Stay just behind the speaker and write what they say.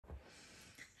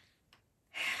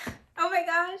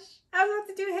gosh. I was about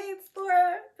to do Hey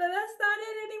Explorer, but that's not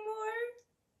it anymore.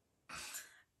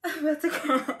 I'm about to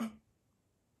cry.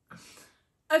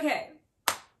 Okay.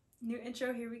 New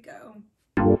intro, here we go.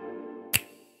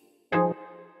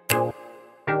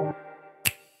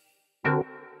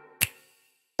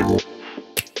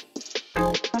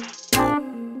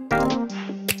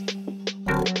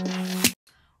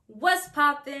 What's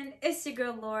poppin'? It's your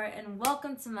girl Laura and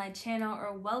welcome to my channel,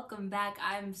 or welcome back.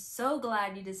 I'm so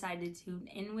glad you decided to tune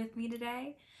in with me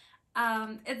today.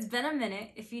 It's been a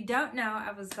minute. If you don't know,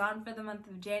 I was gone for the month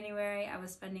of January. I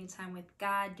was spending time with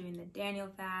God, doing the Daniel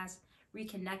fast,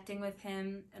 reconnecting with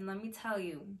him, and let me tell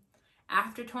you,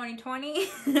 after 2020,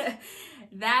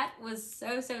 that was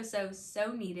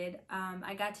so needed.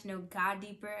 I got to know God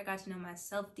deeper. I got to know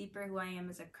myself deeper, who I am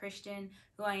as a Christian,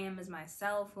 who I am as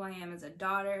myself, who I am as a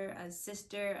daughter, a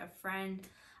sister, a friend,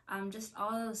 just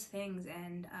all those things.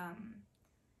 And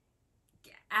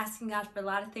asking God for a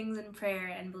lot of things in prayer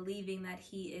and believing that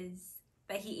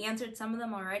He answered some of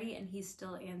them already and He's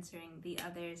still answering the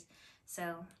others.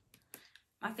 So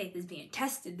my faith is being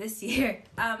tested this year.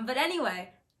 But anyway,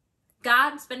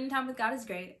 spending time with God is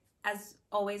great. As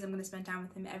always, I'm going to spend time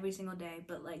with Him every single day,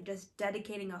 but like just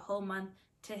dedicating a whole month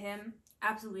to Him,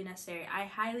 absolutely necessary. I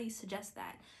highly suggest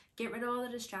that. Get rid of all the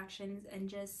distractions and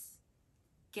just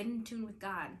get in tune with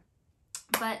God.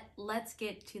 But let's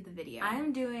get to the video.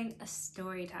 I'm doing a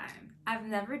story time. I've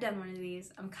never done one of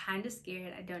these. I'm kind of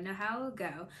scared. I don't know how it will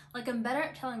go. Like, I'm better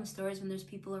at telling stories when there's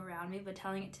people around me, but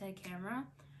telling it to a camera,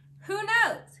 who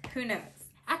knows? Who knows?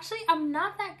 Actually, I'm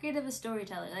not that great of a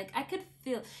storyteller. Like,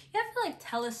 you have to like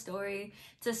tell a story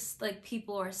to like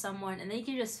people or someone, and then you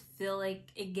can just feel like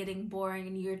it getting boring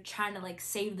and you're trying to like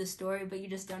save the story, but you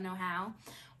just don't know how.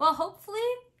 Well, hopefully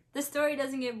the story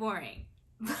doesn't get boring,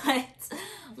 but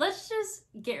let's just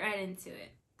get right into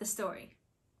it. The story.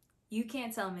 You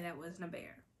can't tell me that wasn't a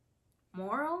bear.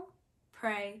 Moral?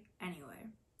 Pray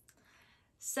anyway.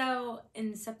 So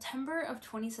in September of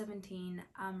 2017,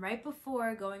 right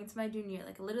before going into my junior year,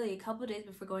 like literally a couple of days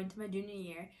before going to my junior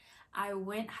year, I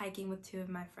went hiking with two of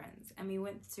my friends, and we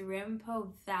went to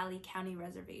Ramapo Valley County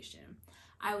Reservation.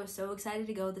 I was so excited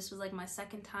to go. This was like my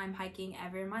second time hiking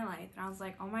ever in my life, and I was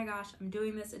like, oh my gosh, I'm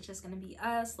doing this. It's just gonna be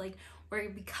us. Like, we're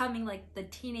becoming like the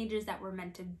teenagers that we're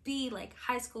meant to be, like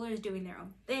high schoolers doing their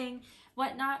own thing,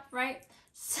 whatnot, right?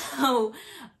 So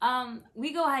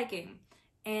we go hiking.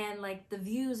 And like the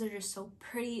views are just so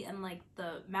pretty, and like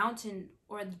the mountain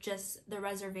or just the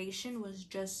reservation was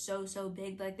just so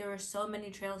big. Like there were so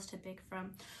many trails to pick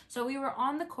from. So we were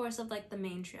on the course of like the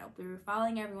main trail. We were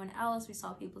following everyone else. We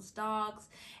saw people's dogs,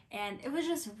 and it was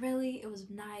just it was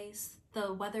nice.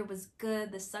 The weather was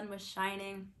good. The sun was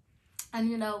shining.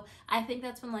 And you know, I think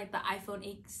that's when like the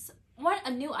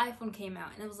a new iPhone came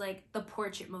out, and it was like the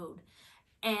portrait mode.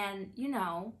 And you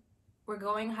know, we're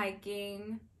going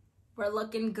hiking. We're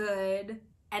looking good.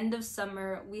 End of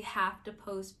summer, we have to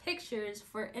post pictures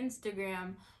for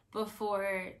Instagram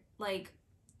before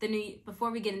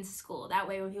we get into school. That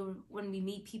way when we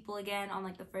meet people again on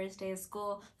like the first day of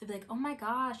school, they'll be like, oh my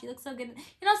gosh, you look so good.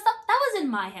 You know, stuff that was in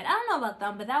my head. I don't know about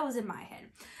them, but that was in my head.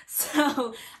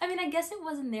 So, I mean, I guess it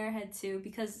was in their head too,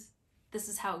 because this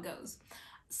is how it goes.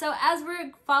 So as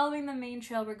we're following the main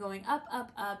trail, we're going up,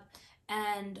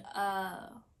 and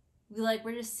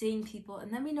we're just seeing people,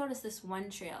 and then we noticed this one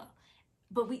trail.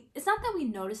 But it's not that we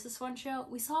noticed this one trail,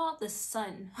 we saw the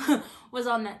sun was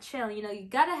on that trail. You know, you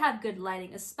gotta have good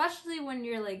lighting, especially when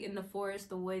you're like in the forest,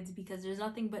 the woods, because there's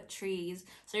nothing but trees,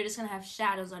 so you're just gonna have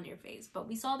shadows on your face. But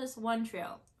we saw this one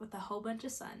trail with a whole bunch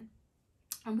of sun,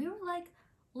 and we were like,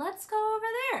 let's go over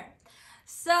there.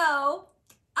 So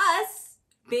us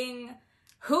being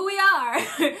who we are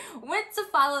went to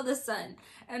follow the sun.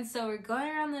 And so we're going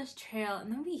around this trail,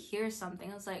 and then we hear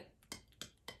something. I was like,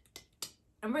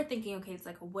 and we're thinking, okay, it's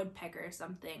like a woodpecker or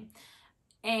something.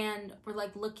 And we're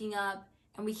like looking up,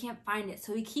 and we can't find it.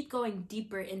 So we keep going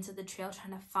deeper into the trail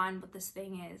trying to find what this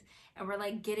thing is. And we're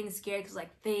like getting scared because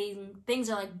like things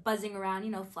are like buzzing around, you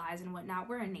know, flies and whatnot.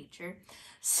 We're in nature.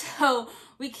 So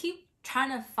we keep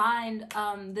trying to find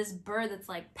this bird that's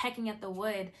like pecking at the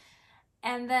wood.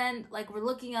 And then like we're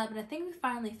looking up, and I think we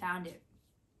finally found it.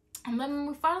 And then when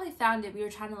we finally found it, we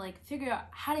were trying to like figure out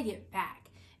how to get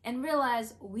back and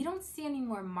realize we don't see any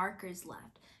more markers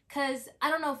left. Cause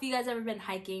I don't know if you guys ever been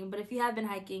hiking, but if you have been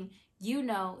hiking, you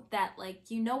know that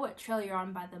like, you know what trail you're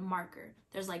on by the marker.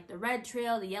 There's like the red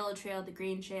trail, the yellow trail, the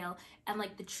green trail, and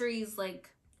like the trees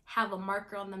like have a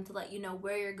marker on them to let you know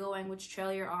where you're going, which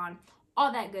trail you're on,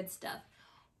 all that good stuff.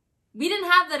 We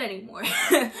didn't have that anymore.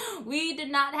 We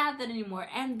did not have that anymore.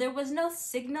 And there was no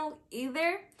signal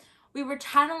either. We were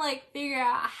trying to like figure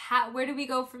out where do we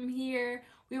go from here.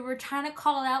 We were trying to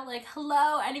call out like,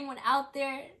 hello, anyone out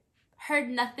there? Heard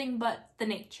nothing but the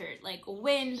nature, like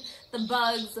wind, the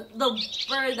bugs, the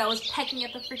bird that was pecking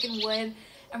at the freaking wood.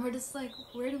 And we're just like,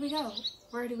 where do we go?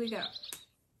 Where do we go?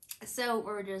 So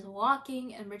we're just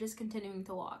walking and we're just continuing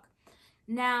to walk.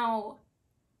 Now,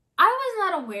 I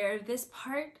was not aware of this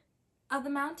part of the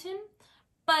mountain,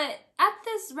 but at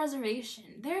this reservation,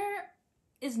 there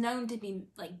is known to be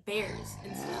like bears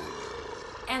and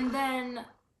stuff. And then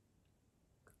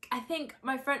I think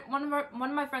my friend, one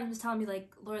of my friends was telling me like,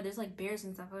 Laura, there's like bears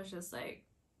and stuff. I was just like,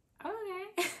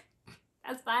 okay,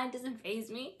 that's fine, doesn't faze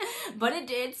me. But it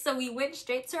did. So we went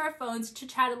straight to our phones to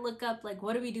try to look up like,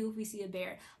 what do we do if we see a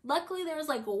bear? Luckily, there was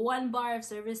like one bar of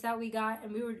service that we got,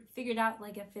 and we were figured out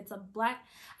like if it's a black,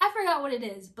 I forgot what it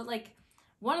is, but like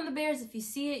one of the bears, if you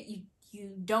see it,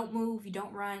 you don't move, you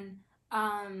don't run,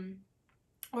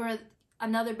 or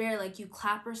another bear, like you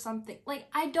clap or something. Like,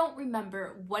 I don't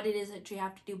remember what it is that you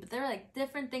have to do, but there are like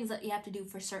different things that you have to do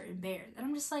for certain bears. And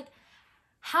I'm just like,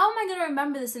 how am I going to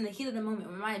remember this in the heat of the moment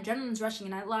when my adrenaline's rushing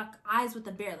and I lock eyes with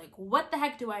the bear? Like, what the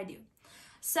heck do I do?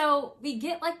 So we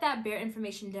get like that bear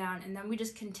information down, and then we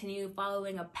just continue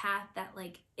following a path that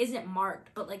like isn't marked,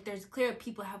 but like there's clear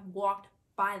people have walked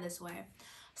by this way.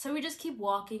 So we just keep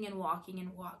walking and walking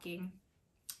and walking.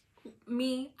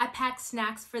 I packed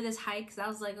snacks for this hike because I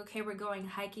was like, okay, we're going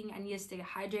hiking. I need to stay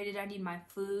hydrated. I need my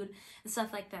food and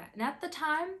stuff like that. And at the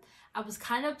time, I was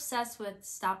kind of obsessed with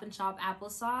Stop and Shop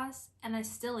applesauce, and I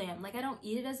still am. Like, I don't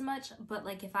eat it as much, but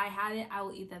like if I had it, I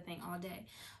will eat that thing all day.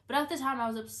 But at the time, I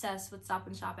was obsessed with Stop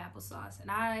and Shop applesauce, and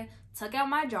I took out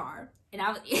my jar and I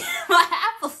was eating my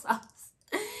applesauce.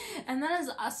 And then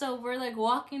so we're like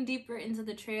walking deeper into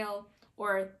the trail,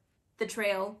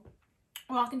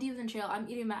 walking deep in the trail, I'm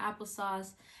eating my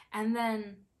applesauce, and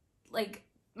then like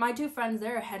my two friends,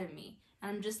 they're ahead of me,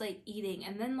 and I'm just like eating,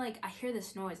 and then like I hear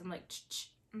this noise. I'm like, ch-ch.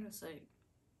 I'm just like,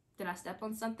 did I step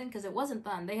on something? Because it wasn't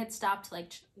them. They had stopped to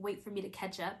like wait for me to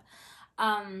catch up.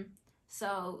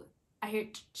 So I hear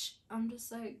ch-ch. I'm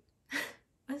just like,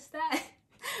 what's that?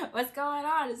 What's going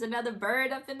on? Is another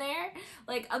bird up in there,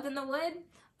 like up in the wood,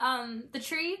 the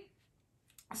tree?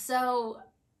 So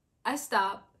I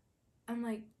stop. I'm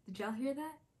like, did y'all hear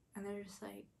that? And they're just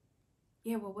like,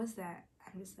 yeah, what was that?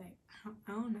 I'm just like,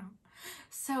 I don't know.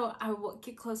 So I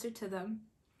get closer to them,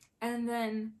 and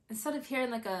then instead of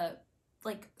hearing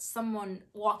like someone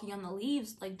walking on the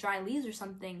leaves, like dry leaves or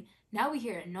something, now we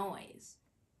hear a noise.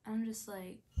 And I'm just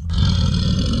like,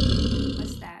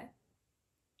 what's that?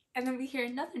 And then we hear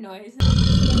another noise.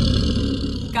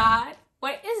 God,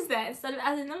 what is that? Instead of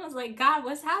asking them, I was like, God,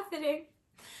 what's happening?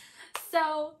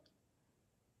 So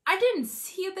I didn't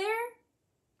see a bear,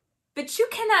 but you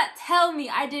cannot tell me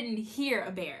I didn't hear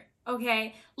a bear,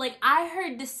 okay? Like, I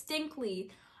heard distinctly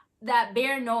that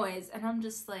bear noise, and I'm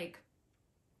just like,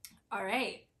 all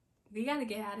right, we gotta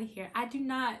get out of here. I do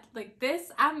not, like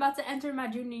this, I'm about to enter my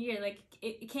junior year, like,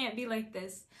 it can't be like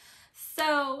this.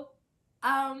 So,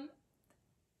 I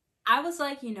was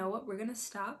like, you know what, we're gonna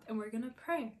stop and we're gonna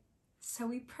pray. So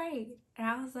we prayed, and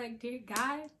I was like, dear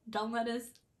God, don't let us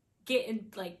get in,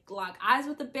 like, lock eyes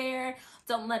with a bear.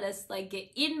 Don't let us, like,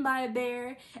 get eaten by a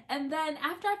bear. And then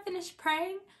after I finished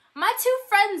praying, my two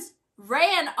friends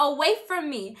ran away from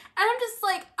me. And I'm just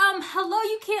like, hello,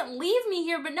 you can't leave me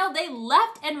here. But no, they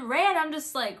left and ran. I'm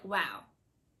just like, wow.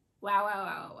 Wow, wow,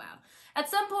 wow, wow.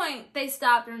 At some point, they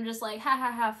stopped, and I'm just like, ha,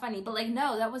 ha, ha, funny. But, like,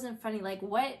 no, that wasn't funny. Like,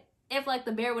 what if, like,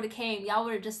 the bear would have came? Y'all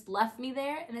would have just left me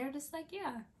there? And they were just like,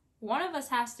 yeah, one of us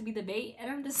has to be the bait.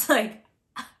 And I'm just like,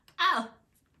 ow.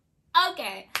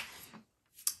 Okay.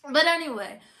 But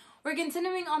anyway, we're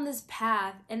continuing on this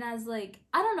path, and as like,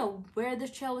 I don't know where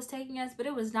this trail was taking us, but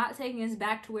it was not taking us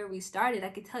back to where we started, I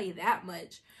could tell you that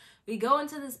much. We go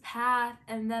into this path,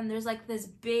 and then there's like this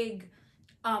big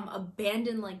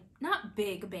abandoned, like, not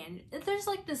big abandoned, there's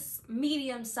like this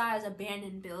medium-sized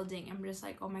abandoned building. I'm just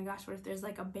like, oh my gosh, what if there's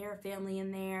like a bear family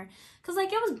in there? Because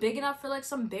like it was big enough for like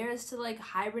some bears to like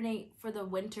hibernate for the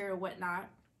winter or whatnot.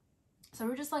 So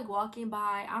we're just like walking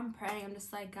by, I'm praying, I'm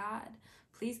just like, God,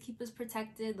 please keep us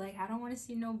protected, like I don't want to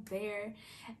see no bear.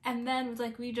 And then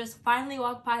like we just finally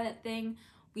walk by that thing,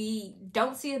 we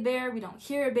don't see a bear, we don't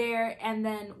hear a bear, and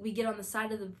then we get on the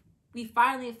side of the, we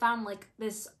finally found like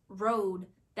this road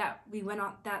that we went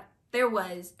on, that there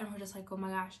was, and we're just like, oh my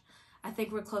gosh, I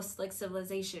think we're close to like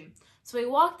civilization. So we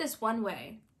walked this one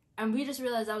way, and we just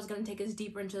realized that was going to take us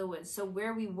deeper into the woods. So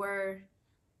where we were,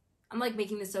 I'm like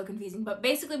making this so confusing, but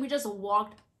basically we just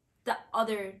walked the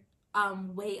other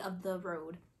way of the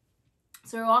road.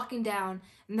 So we're walking down,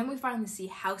 and then we finally see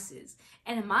houses.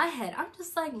 And in my head, I'm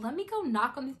just like, let me go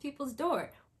knock on these people's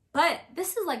door. But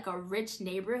this is like a rich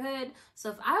neighborhood, so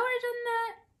if I would have done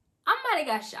that, might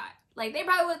have got shot. Like, they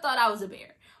probably would have thought I was a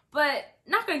bear. But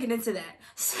not gonna get into that.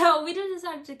 So we just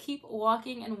decided to keep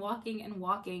walking and walking and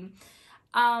walking.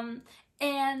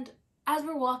 And as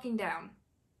we're walking down,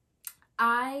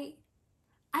 I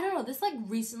don't know, this like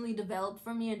recently developed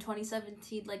for me in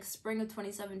 2017, like spring of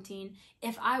 2017.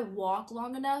 If I walk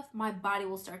long enough, my body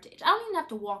will start to itch. I don't even have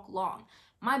to walk long.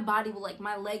 My body will, like,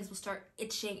 my legs will start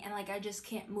itching, and like I just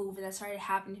can't move. And that started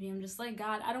happening to me. I'm just like,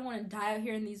 God, I don't want to die out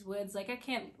here in these woods. Like, I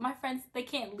can't, my friends, they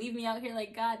can't leave me out here.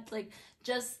 Like, God, like,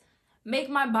 just make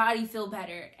my body feel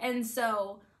better. And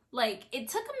so, like, it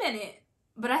took a minute,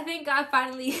 but I think God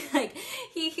finally, like,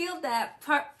 he healed that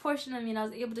portion of me, and I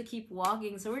was able to keep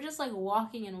walking. So we're just like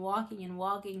walking and walking and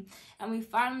walking, and we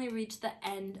finally reached the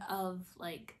end of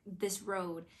like this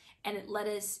road, and it led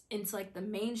us into like the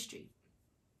main street.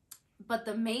 But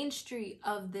the main street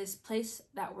of this place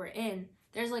that we're in,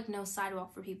 there's like no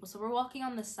sidewalk for people. So we're walking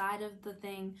on the side of the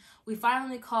thing. We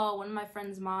finally call one of my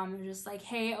friend's mom and just like,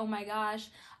 hey, oh my gosh,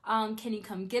 can you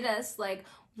come get us? Like,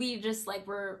 we just like,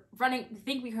 we're running, we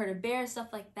think we heard a bear, stuff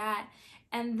like that.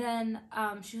 And then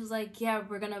she was like, yeah,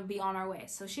 we're gonna be on our way.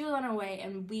 So she was on her way,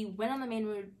 and we went on the main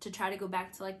road to try to go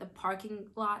back to like the parking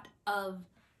lot of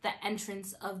the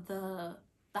entrance of the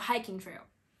hiking trail.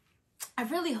 I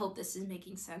really hope this is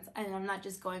making sense, and I'm not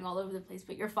just going all over the place,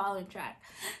 but you're following track.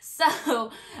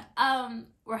 So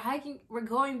we're hiking, we're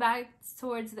going back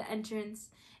towards the entrance,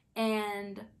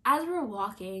 and as we're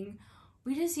walking,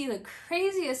 we just see the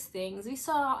craziest things. We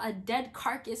saw a dead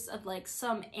carcass of like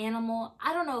some animal.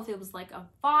 I don't know if it was like a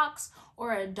fox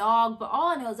or a dog, but all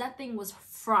I know is that thing was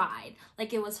fried.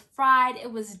 Like, it was fried,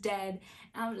 it was dead.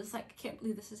 And I was just like, I can't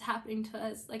believe this is happening to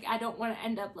us. Like, I don't want to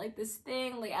end up like this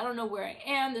thing. Like, I don't know where I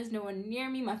am. There's no one near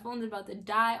me. My phone's about to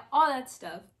die. All that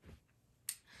stuff.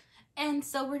 And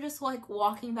so we're just like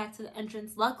walking back to the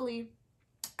entrance. Luckily,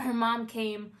 her mom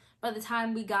came by the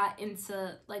time we got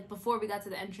into, like, before we got to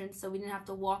the entrance, so we didn't have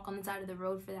to walk on the side of the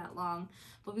road for that long.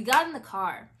 But we got in the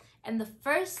car, and the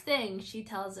first thing she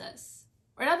tells us,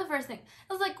 or not the first thing,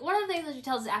 it was like one of the things that she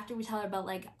tells us after we tell her about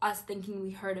like us thinking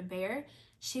we heard a bear.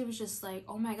 She was just like,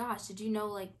 oh my gosh, did you know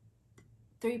like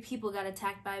 3 people got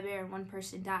attacked by a bear and 1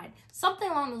 person died? Something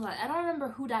along those lines. I don't remember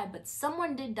who died, but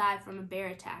someone did die from a bear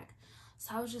attack.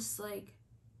 So I was just like,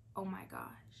 oh my gosh.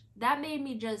 That made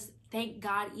me just thank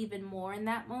God even more in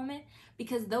that moment,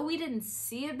 because though we didn't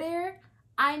see a bear,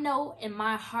 I know in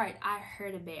my heart I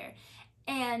heard a bear.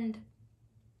 And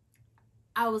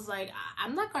I was like,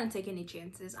 I'm not going to take any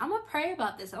chances. I'm going to pray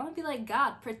about this. I want to be like,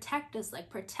 God, protect us. Like,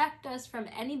 protect us from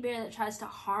any bear that tries to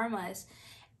harm us.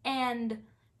 And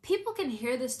people can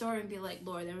hear this story and be like,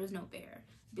 Lord, there was no bear.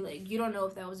 Be like, you don't know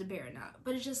if that was a bear or not.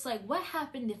 But it's just like, what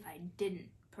happened if I didn't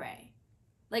pray?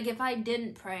 Like, if I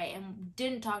didn't pray and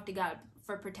didn't talk to God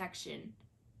for protection,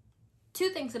 2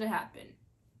 things could have happened.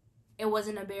 It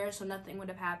wasn't a bear, so nothing would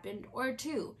have happened. Or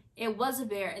 2, it was a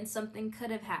bear and something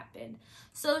could have happened.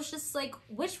 So it's just like,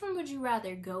 which one would you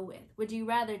rather go with? Would you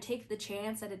rather take the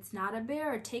chance that it's not a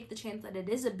bear, or take the chance that it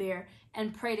is a bear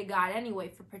and pray to God anyway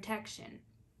for protection?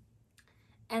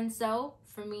 And so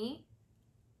for me,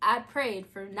 I prayed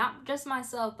for not just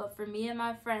myself, but for me and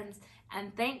my friends.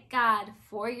 And thank God,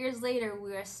 4 years later,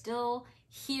 we are still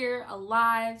here,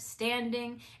 alive,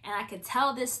 standing. And I could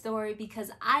tell this story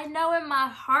because I know in my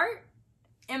heart,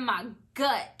 in my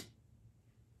gut,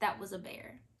 that was a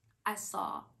bear.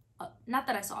 Not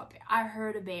that I saw a bear, I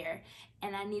heard a bear,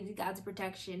 and I needed God's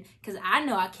protection, because I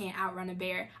know I can't outrun a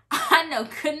bear. I know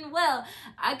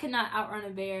I could not outrun a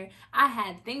bear. I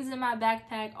had things in my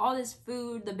backpack, all this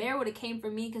food. The bear would have came for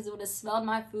me because it would have smelled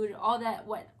my food, all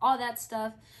that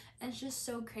stuff. And it's just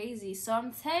so crazy. So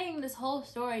I'm saying this whole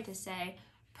story to say,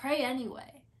 pray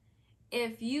anyway.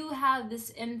 If you have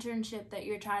this internship that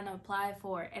you're trying to apply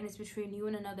for, and it's between you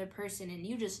and another person, and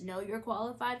you just know you're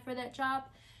qualified for that job,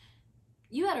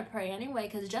 you gotta pray anyway,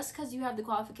 because just because you have the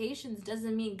qualifications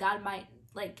doesn't mean God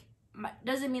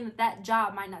doesn't mean that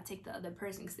job might not take the other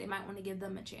person, because they might want to give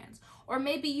them a chance. Or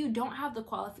maybe you don't have the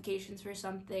qualifications for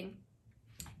something,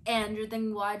 and you're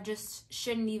thinking, well, I just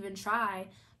shouldn't even try.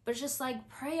 But it's just like,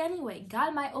 pray anyway.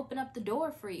 God might open up the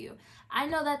door for you. I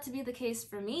know that to be the case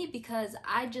for me, because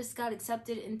I just got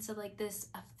accepted into like this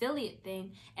affiliate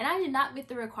thing, and I did not meet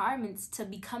the requirements to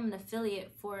become an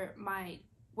affiliate for my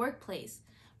workplace.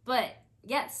 But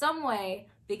yet some way,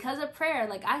 because of prayer,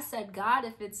 like I said, God,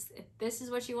 if this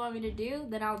is what you want me to do,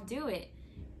 then I'll do it.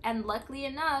 And luckily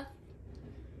enough,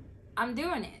 I'm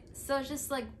doing it. So it's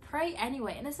just like, pray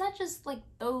anyway. And it's not just like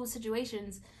those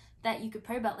situations that you could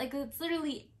pray about. Like, it's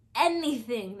literally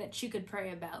anything that you could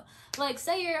pray about. Like,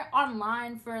 say you're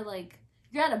online for like,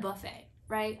 you're at a buffet,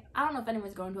 right? I don't know if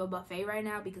anyone's going to a buffet right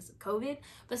now because of COVID,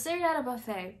 but say you're at a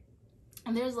buffet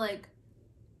and there's like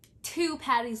 2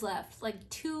 patties left, like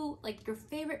your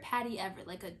favorite patty ever,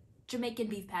 like a Jamaican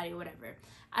beef patty or whatever.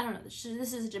 I don't know, this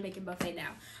is a Jamaican buffet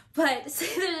now, but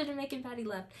say there's a Jamaican patty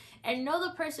left, and you know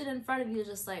the person in front of you is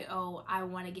just like, oh, I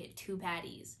want to get 2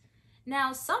 patties.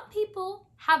 Now, some people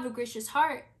have a gracious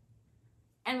heart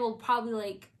and will probably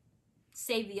like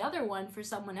save the other one for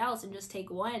someone else and just take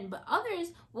 1, but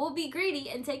others will be greedy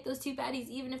and take those 2 patties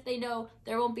even if they know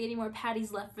there won't be any more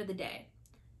patties left for the day.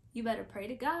 You better pray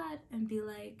to God and be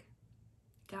like,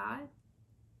 God,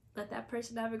 let that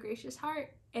person have a gracious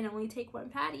heart and only take 1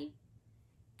 patty.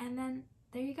 And then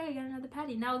there you go, you got another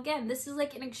patty. Now again, this is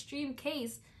like an extreme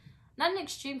case. Not an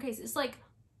extreme case, it's like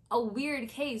a weird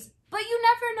case. But you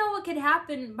never know what could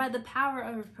happen by the power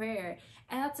of prayer.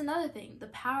 And that's another thing. The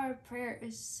power of prayer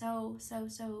is so,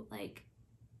 like,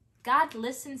 God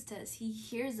listens to us. He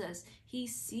hears us. He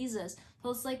sees us.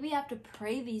 So it's like we have to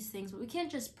pray these things, but we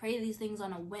can't just pray these things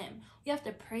on a whim. We have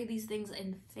to pray these things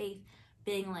in faith,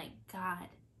 being like, God,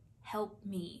 help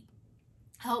me.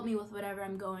 Help me with whatever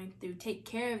I'm going through. Take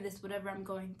care of this, whatever I'm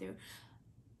going through.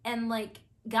 And like,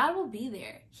 God will be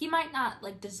there. He might not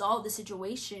like dissolve the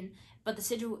situation, but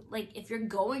like if you're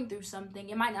going through something,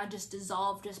 it might not just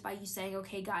dissolve just by you saying,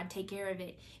 okay, God, take care of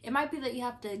it. It might be that you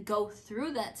have to go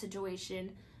through that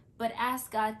situation, but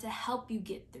ask God to help you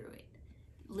get through it.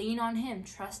 Lean on Him,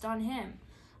 trust on Him,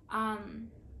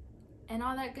 and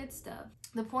all that good stuff.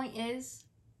 The point is,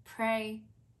 pray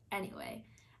anyway.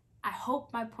 I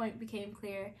hope my point became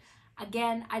clear.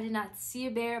 Again, I did not see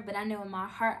a bear, but I know in my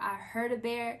heart I heard a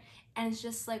bear, and it's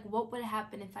just like, what would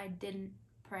happen if I didn't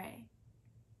pray?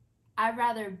 I'd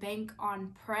rather bank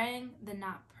on praying than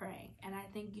not praying, and I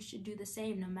think you should do the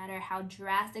same, no matter how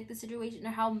drastic the situation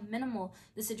or how minimal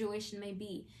the situation may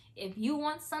be. If you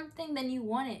want something, then you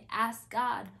want it. Ask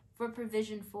God for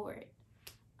provision for it.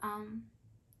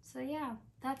 So yeah,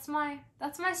 that's my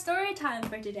story time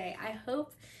for today. I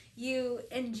hope you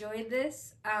enjoyed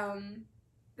this.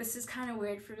 This is kind of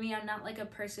weird for me. I'm not like a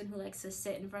person who likes to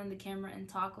sit in front of the camera and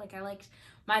talk. Like, I like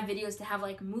my videos to have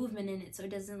like movement in it so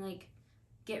it doesn't like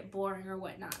get boring or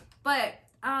whatnot. But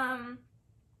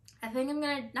I think I'm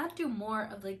gonna not do more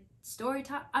of like story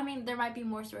time. I mean, there might be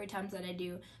more story times that I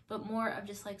do, but more of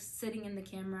just like sitting in the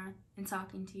camera and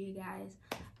talking to you guys.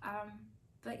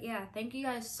 But yeah, thank you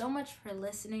guys so much for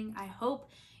listening. I hope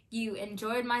you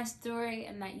enjoyed my story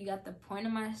and that you got the point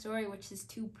of my story, which is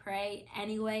to pray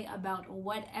anyway about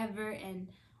whatever and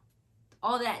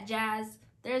all that jazz.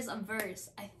 There's a verse,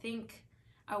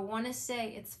 I want to say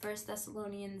it's 1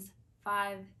 Thessalonians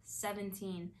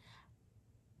 5:17.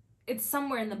 It's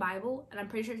somewhere in the Bible, and I'm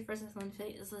pretty sure it's 1 Thessalonians 5.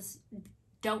 It's this,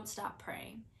 don't stop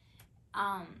praying.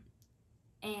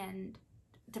 And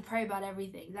to pray about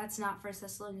everything. That's not 1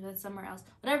 Thessalonians, that's somewhere else.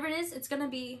 Whatever it is, it's going to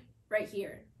be right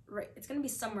here. Right, it's going to be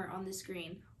somewhere on the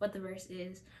screen what the verse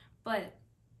is. But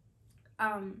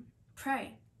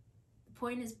pray. The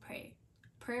point is pray.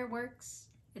 Prayer works.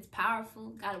 It's powerful.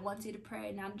 God wants you to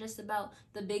pray, not just about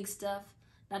the big stuff,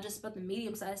 not just about the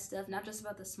medium-sized stuff, not just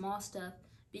about the small stuff,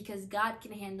 because God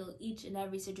can handle each and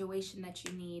every situation that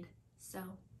you need. So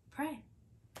pray.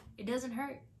 It doesn't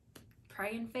hurt.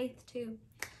 Pray in faith too.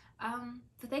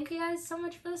 But thank you guys so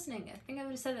much for listening. I think I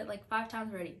would have said it like 5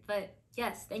 times already, but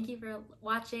yes, thank you for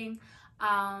watching.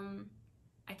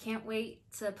 I can't wait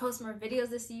to post more videos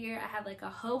this year. I have like a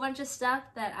whole bunch of stuff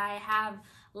that I have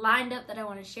lined up that I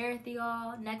want to share with you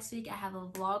all. Next week I have a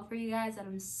vlog for you guys that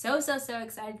I'm so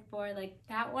excited for. Like,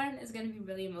 that one is going to be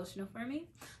really emotional for me.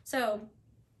 So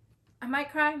I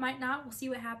might cry, might not. We'll see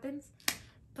what happens.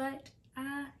 But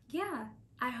yeah,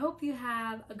 I hope you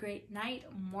have a great night,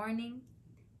 morning,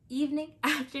 evening,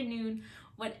 afternoon,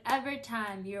 whatever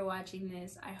time you're watching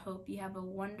this. I hope you have a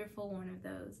wonderful one of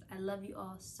those. I love you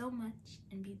all so much,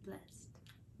 and be blessed.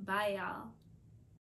 Bye, y'all.